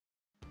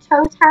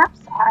Toe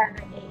taps are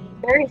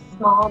a very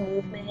small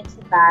movement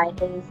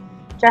that is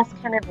just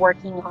kind of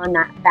working on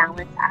that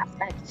balance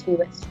aspect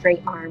to a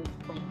straight arm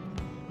plank.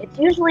 It's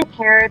usually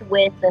paired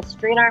with a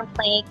straight arm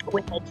plank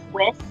with a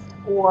twist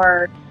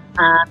or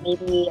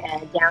maybe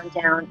a down,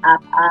 down,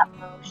 up, up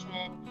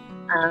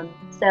motion.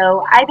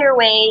 So either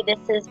way,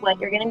 this is what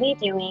you're going to be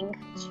doing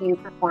to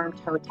perform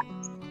toe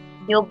taps.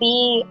 You'll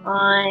be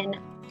on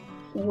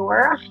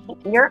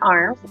your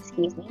arms,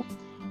 excuse me.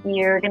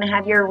 You're going to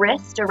have your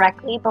wrists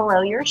directly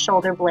below your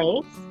shoulder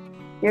blades.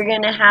 You're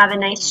going to have a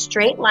nice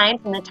straight line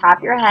from the top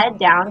of your head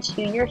down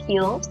to your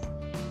heels.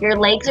 Your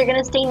legs are going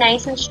to stay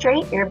nice and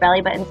straight. Your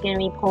belly button's going to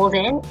be pulled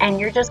in, and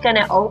you're just going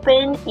to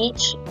open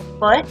each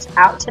foot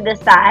out to the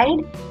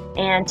side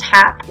and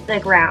tap the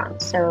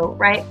ground. So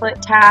right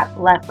foot tap,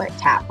 left foot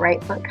tap.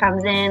 Right foot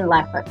comes in,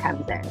 left foot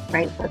comes in.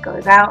 Right foot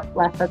goes out,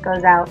 left foot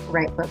goes out,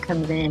 right foot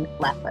comes in,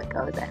 left foot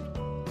goes in.